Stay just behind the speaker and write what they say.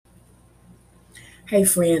Hey,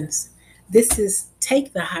 friends, this is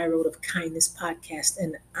Take the High Road of Kindness podcast,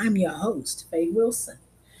 and I'm your host, Faye Wilson.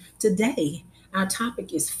 Today, our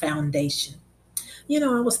topic is foundation.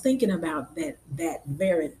 I was thinking about that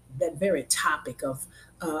very topic of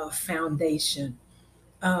foundation.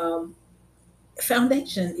 Um,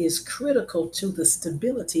 Foundation is critical to the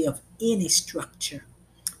stability of any structure.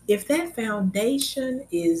 If that foundation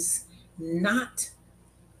is not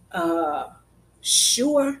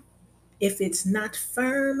sure, if it's not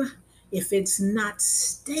firm, if it's not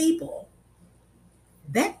stable,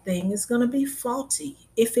 that thing is going to be faulty.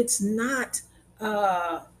 If it's not,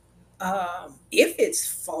 if it's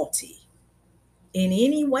faulty in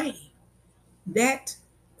any way, that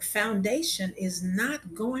foundation is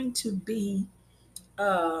not going to be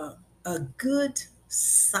a good,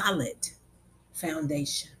 solid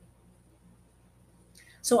foundation.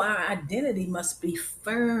 So our identity must be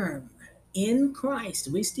firm in Christ.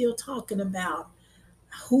 We're still talking about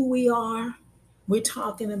who we are. We're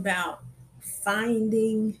talking about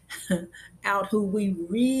finding out who we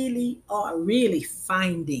really are, really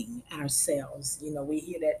finding ourselves. We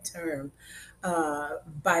hear that term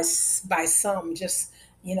by some, just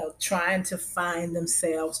trying to find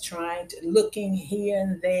themselves, trying to looking here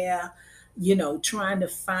and there, trying to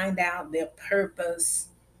find out their purpose,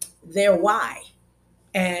 their why,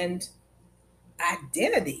 and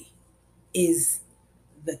identity is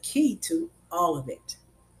the key to all of it.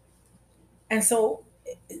 And so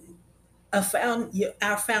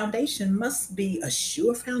our foundation must be a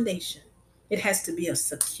sure foundation. It has to be a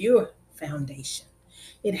secure foundation.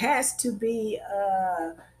 It has to be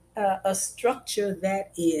a structure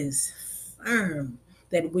that is firm,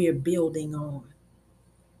 that we're building on.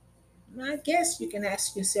 I guess you can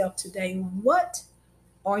ask yourself today, what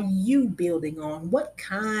are you building on? What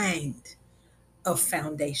kind of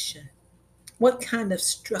foundation? What kind of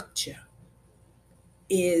structure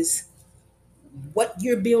is what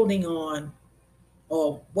you're building on,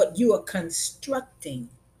 or what you are constructing?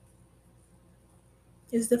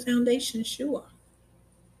 Is the foundation sure?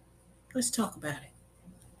 Let's talk about it.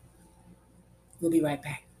 We'll be right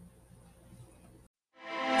back.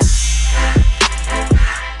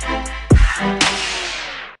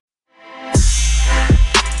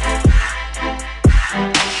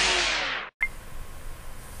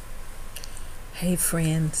 Hey,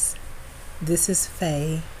 friends, this is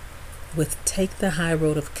Faye with Take the High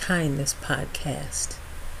Road of Kindness podcast.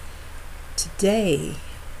 Today,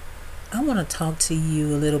 I want to talk to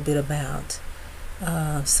you a little bit about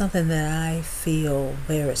something that I feel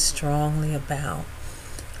very strongly about.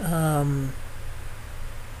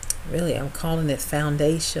 Really, I'm calling it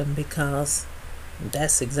foundation because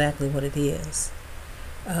that's exactly what it is.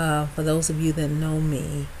 For those of you that know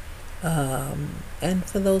me, and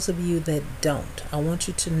for those of you that don't, I want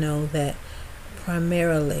you to know that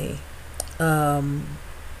primarily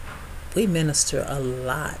we minister a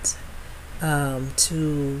lot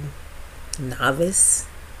to novice,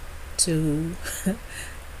 to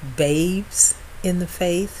babes in the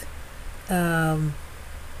faith, and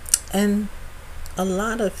a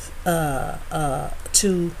lot of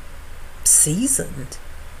to seasoned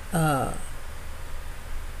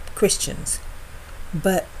Christians.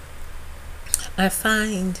 But I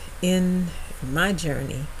find in my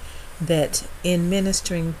journey that in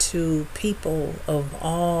ministering to people of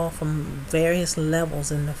all from various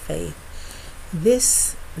levels in the faith,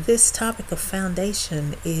 this topic of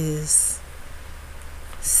foundation is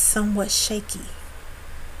somewhat shaky,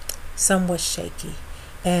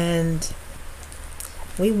 and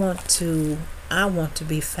I want to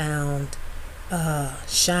be found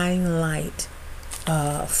shining light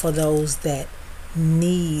for those that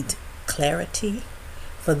need clarity,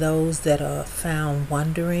 for those that are found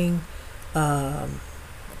wondering,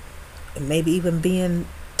 maybe even being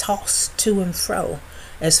tossed to and fro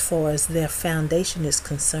as far as their foundation is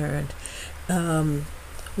concerned.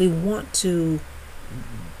 We want to,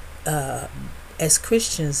 as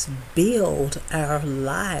Christians, build our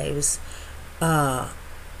lives on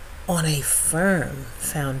a firm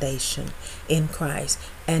foundation in Christ.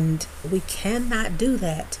 And we cannot do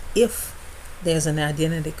that if there's an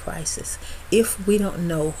identity crisis, if we don't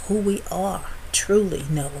know who we are, truly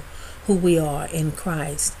know who we are in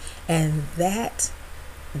Christ. And that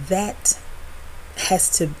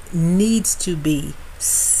needs to be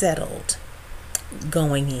settled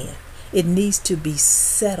going in. It needs to be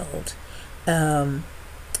settled in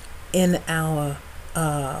our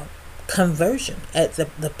conversion, at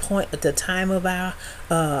the time of our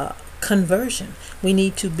conversion. We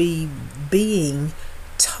need to be being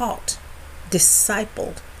taught,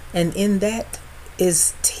 discipled, and in that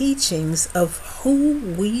is teachings of who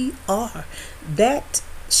we are. That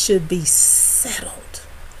should be settled.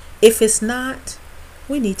 If it's not,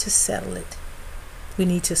 we need to settle it. We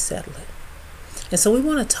need to settle it. And so we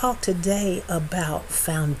want to talk today about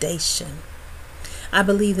foundation. I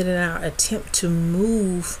believe that in our attempt to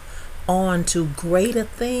move on to greater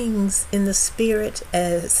things in the spirit,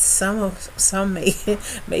 as some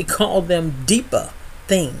may call them deeper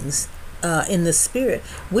things in the spirit,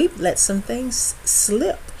 we've let some things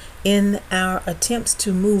slip in our attempts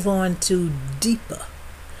to move on to deeper.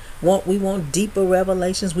 We want deeper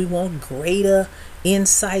revelations. We want greater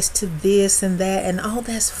insights to this and that, and all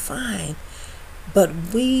that's fine. But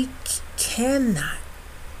we cannot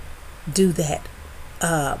do that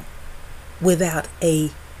without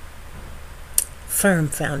a firm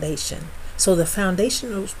foundation. So the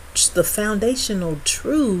foundational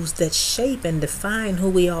truths that shape and define who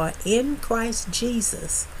we are in Christ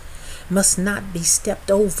Jesus must not be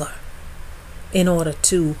stepped over in order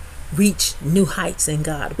to reach new heights in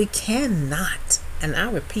God. We cannot, and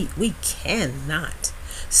I repeat, we cannot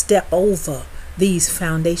step over these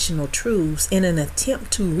foundational truths in an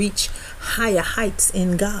attempt to reach higher heights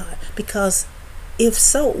in God. Because if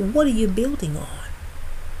so, what are you building on?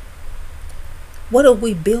 What are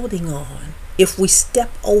we building on if we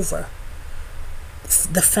step over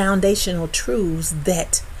the foundational truths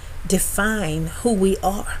that define who we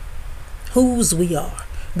are, whose we are,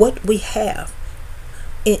 what we have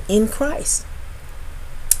in Christ?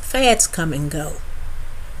 Fads come and go.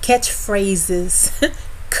 Catchphrases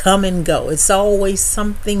come and go. It's always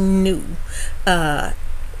something new.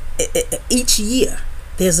 Each year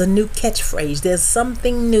there's a new catchphrase. There's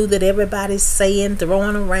something new that everybody's saying,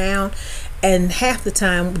 throwing around, and half the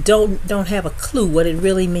time don't have a clue what it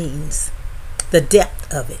really means, the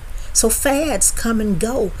depth of it. So fads come and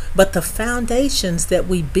go, but the foundations that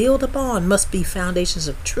we build upon must be foundations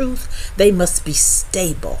of truth. They must be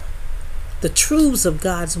stable. The truths of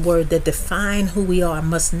God's word that define who we are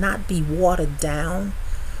must not be watered down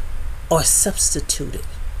or substituted.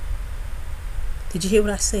 Did you hear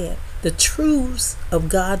what I said? The truths of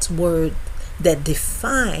God's word that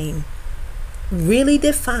really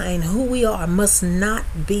define who we are must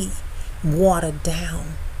not be watered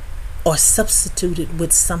down or substituted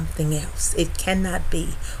with something else. It cannot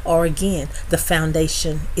be. Or again, the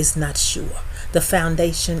foundation is not sure. The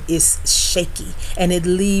foundation is shaky, and it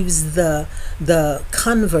leaves the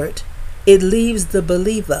convert, it leaves the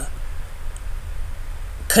believer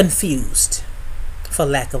confused, for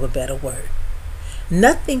lack of a better word.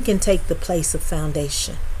 Nothing can take the place of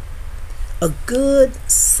foundation. A good,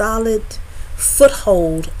 solid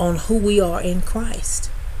foothold on who we are in Christ.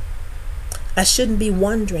 I shouldn't be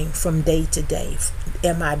wondering from day to day,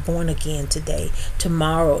 am I born again today?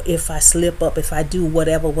 Tomorrow, if I slip up, if I do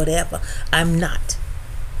whatever, I'm not.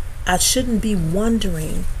 I shouldn't be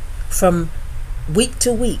wondering from week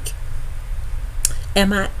to week,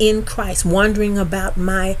 am I in Christ? Wondering about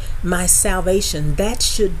my salvation. That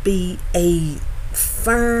should be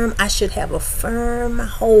I should have a firm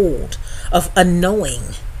hold of a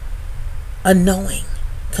knowing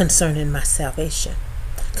concerning my salvation,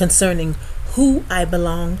 concerning who I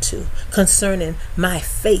belong to, concerning my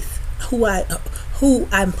faith, who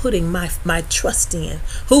I'm putting my trust in,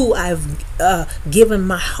 who I've given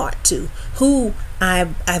my heart to, who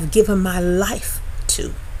I've given my life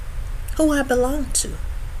to, who I belong to.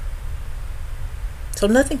 So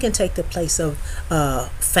nothing can take the place of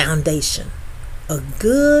foundation, a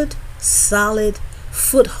good, solid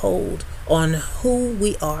foothold on who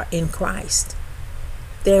we are in Christ.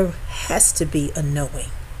 There has to be a knowing.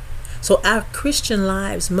 So our Christian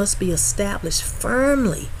lives must be established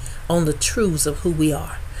firmly on the truths of who we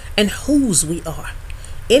are and whose we are.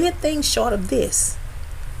 Anything short of this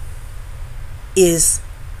is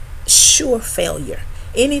sure failure.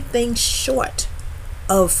 Anything short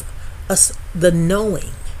of us, the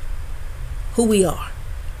knowing who we are,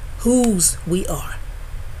 whose we are,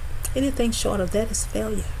 anything short of that is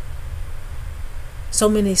failure. So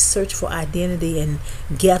many search for identity in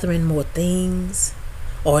gathering more things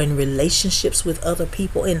or in relationships with other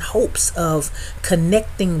people in hopes of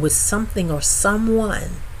connecting with something or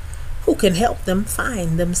someone who can help them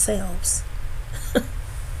find themselves.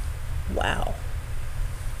 Wow.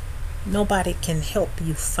 Nobody can help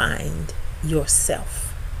you find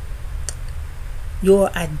yourself.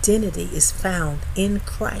 Your identity is found in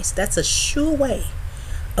Christ. That's a sure way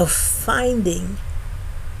of finding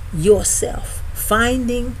yourself,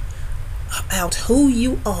 finding out who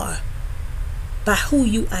you are by who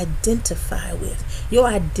you identify with. Your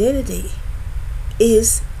identity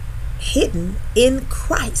is hidden in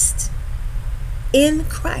Christ. In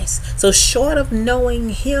Christ. So short of knowing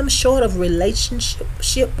him, short of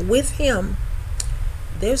relationship with him,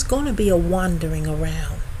 there's going to be a wandering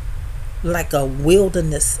around, like a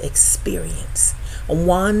wilderness experience,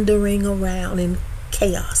 wandering around in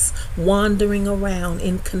chaos, wandering around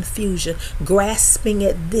in confusion, grasping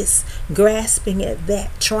at this, grasping at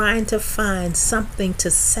that, trying to find something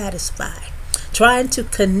to satisfy, trying to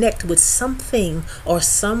connect with something or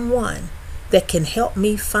someone that can help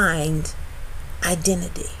me find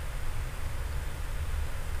identity.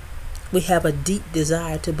 We have a deep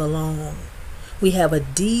desire to belong. We have a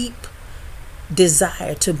deep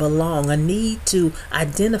desire to belong, a need to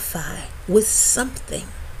identify with something.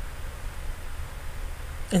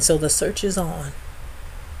 And so the search is on.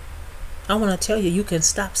 I want to tell you, you can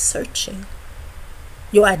stop searching.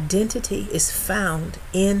 Your identity is found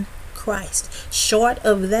in Christ. Short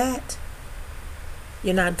of that,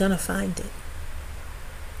 you're not going to find it.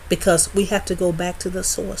 Because we have to go back to the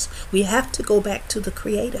source. We have to go back to the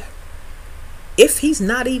Creator. If he's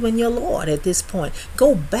not even your Lord at this point,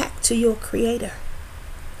 go back to your Creator.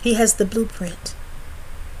 He has the blueprint.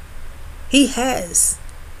 He has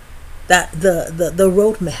the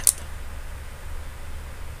roadmap.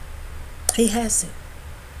 He has it.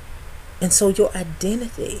 And so your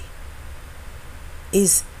identity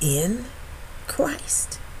is in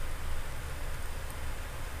Christ.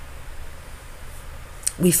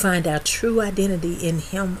 We find our true identity in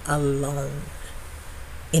him alone.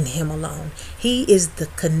 In him alone. He is the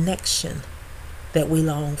connection that we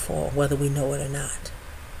long for, whether we know it or not.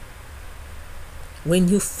 When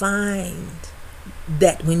you find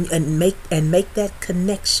that, and make that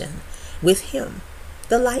connection with him,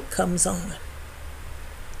 the light comes on.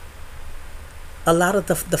 A lot of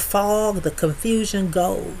the fog, the confusion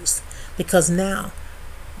goes, because now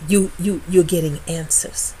you're getting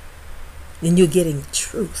answers. And you're getting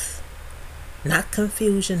truth, not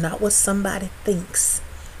confusion, not what somebody thinks.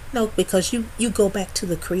 No, because you go back to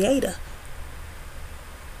the Creator,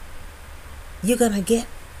 you're going to get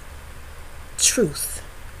truth.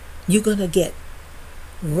 You're going to get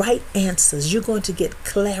right answers. You're going to get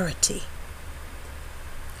clarity.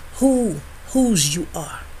 Whose you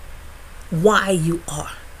are, why you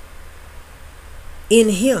are. In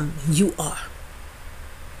him you are.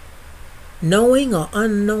 Knowing or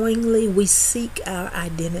unknowingly, we seek our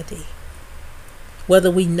identity. Whether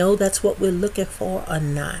we know that's what we're looking for or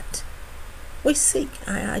not, we seek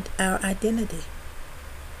our identity.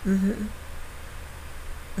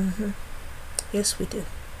 Yes, we do.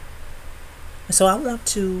 And so I want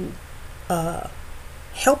to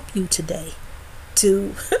help you today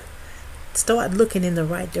to start looking in the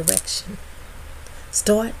right direction.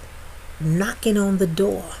 Start knocking on the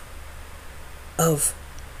door of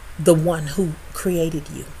the one who created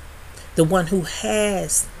you, the one who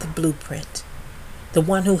has the blueprint, the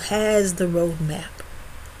one who has the roadmap,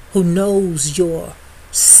 who knows your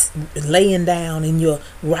laying down and your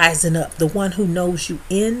rising up, the one who knows you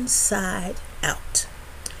inside out,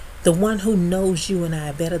 the one who knows you and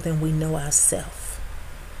I better than we know ourselves.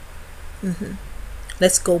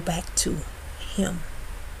 Let's go back to him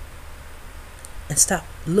and stop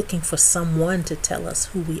looking for someone to tell us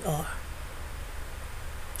who we are.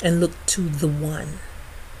 And look to the one.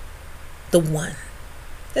 The one.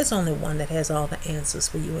 There's only one that has all the answers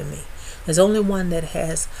for you and me. There's only one that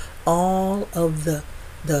has all of the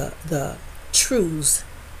truths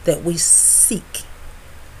that we seek.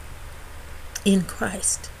 In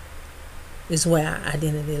Christ is where our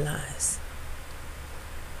identity lies.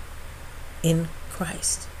 In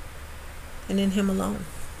Christ. And in him alone.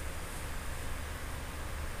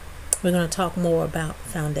 We're going to talk more about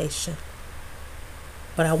foundation.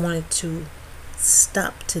 But I wanted to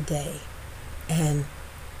stop today and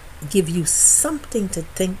give you something to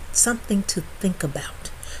think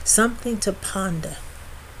about, something to ponder,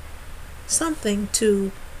 something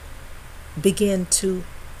to begin to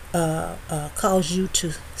cause you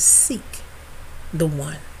to seek the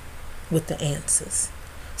one with the answers.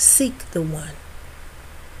 Seek the one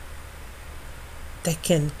that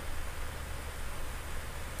can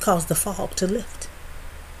cause the fog to lift.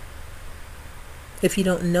 If you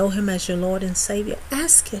don't know him as your Lord and Savior,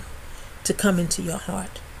 ask him to come into your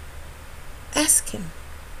heart. Ask him.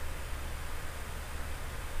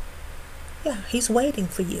 Yeah, he's waiting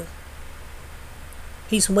for you.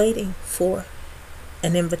 He's waiting for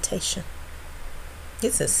an invitation.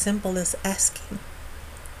 It's as simple as asking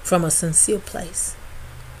from a sincere place.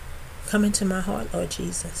 Come into my heart, Lord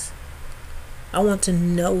Jesus. I want to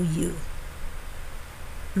know you.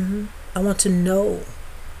 I want to know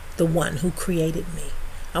the one who created me.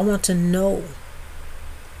 I want to know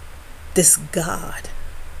this God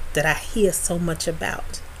that I hear so much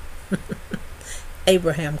about.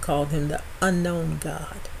 Abraham called him the unknown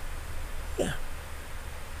God. Yeah,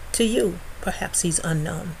 to you, perhaps he's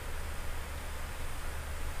unknown.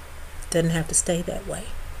 Doesn't have to stay that way.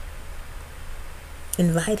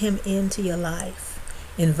 Invite him into your life.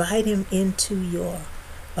 Invite him into your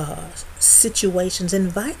situations.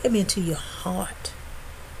 Invite him into your heart.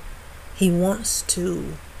 He wants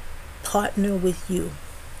to partner with you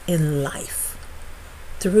in life,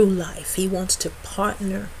 through life. He wants to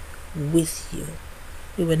partner with you.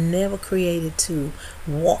 We were never created to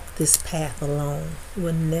walk this path alone. We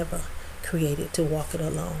were never created to walk it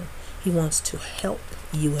alone. He wants to help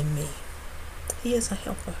you and me. He is a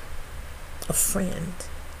helper, a friend.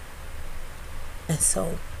 And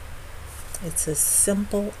so it's as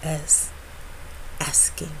simple as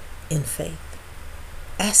asking in faith.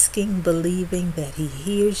 Asking, believing that he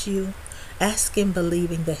hears you. Asking,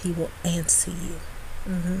 believing that he will answer you.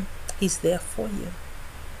 He's there for you.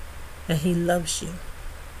 And he loves you.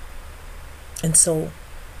 And so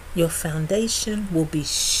your foundation will be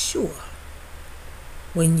sure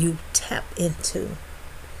when you tap into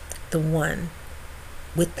the one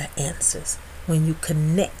with the answers, when you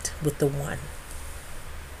connect with the one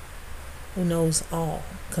who knows all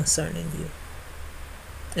concerning you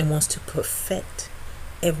and wants to perfect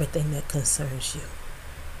everything that concerns you.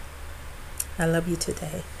 I love you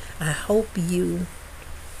today. I hope you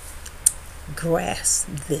grasp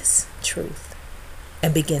this truth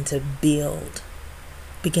and begin to build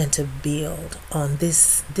on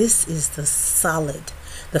this. This is the solid,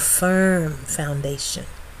 the firm foundation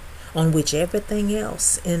on which everything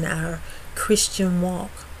else in our Christian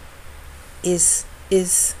walk is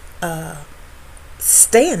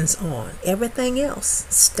stands on. Everything else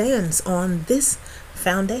stands on this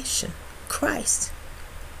foundation. Christ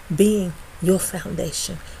being your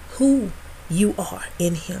foundation, who you are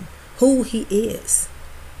in him, who he is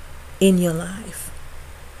in your life.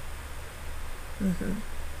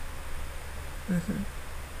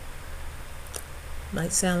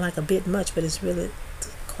 Might sound like a bit much, but it's really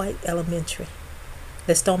quite elementary.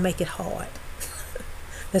 Let's don't make it hard.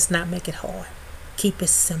 Let's not make it hard. Keep it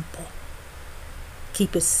simple.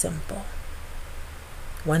 Keep it simple.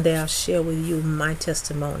 One day I'll share with you my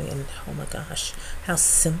testimony, and oh my gosh, how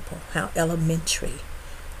simple, how elementary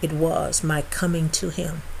it was, my coming to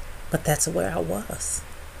him. But that's where I was.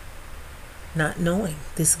 Not knowing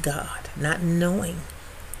this God, not knowing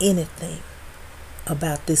anything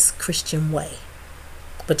about this Christian way,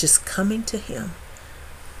 but just coming to him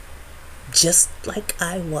just like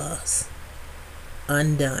I was,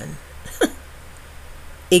 undone,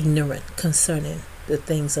 ignorant concerning the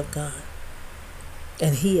things of God.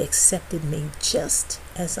 And he accepted me just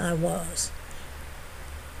as I was.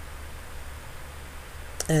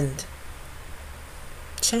 And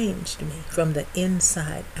changed me from the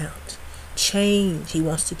inside out. He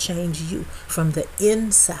wants to change you from the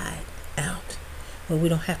inside out. But we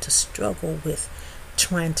don't have to struggle with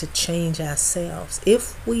trying to change ourselves.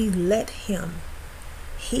 If we let him,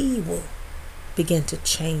 he will begin to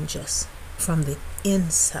change us from the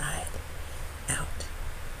inside out.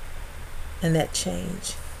 And that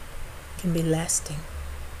change can be lasting.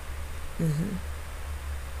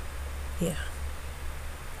 Yeah.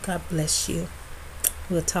 God bless you.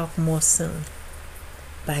 We'll talk more soon.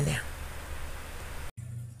 Bye now.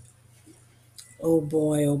 Oh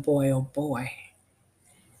boy, oh boy, oh boy.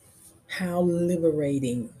 How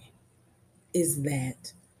liberating is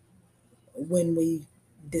that when we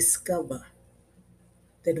discover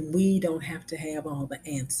that we don't have to have all the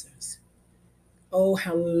answers. Oh,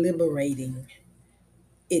 how liberating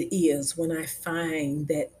it is when I find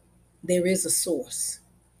that there is a source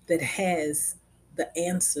that has the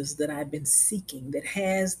answers that I've been seeking, that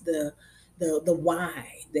has the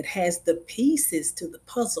why, that has the pieces to the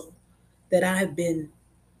puzzle that I've been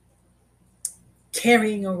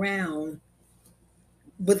carrying around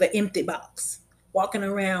with an empty box, walking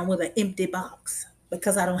around with an empty box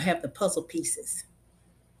because I don't have the puzzle pieces.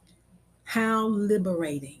 How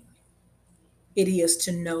liberating it is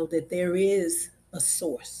to know that there is a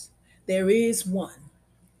source, there is one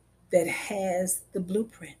that has the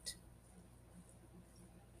blueprint.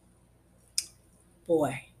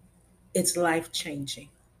 Boy, it's life changing.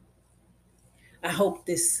 I hope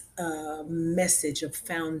this message of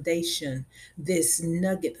foundation, this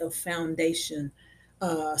nugget of foundation,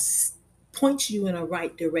 uh, points you in a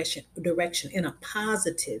right direction, in a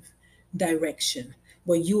positive direction,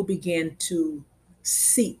 where you'll begin to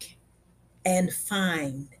seek and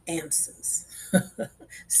find answers.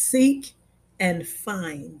 Seek and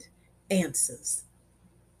find answers.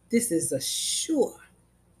 This is a sure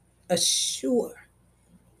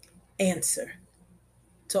answer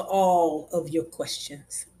to all of your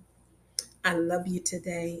questions. I love you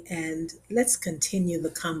today, and let's continue the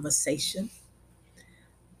conversation.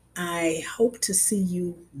 I hope to see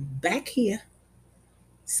you back here,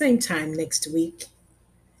 same time next week,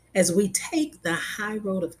 as we take the high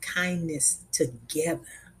road of kindness together,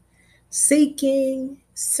 seeking,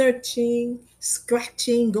 searching,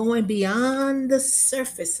 scratching, going beyond the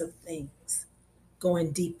surface of things,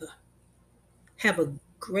 going deeper. Have a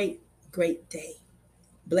great, great day.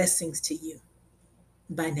 Blessings to you.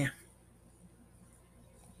 Bye now.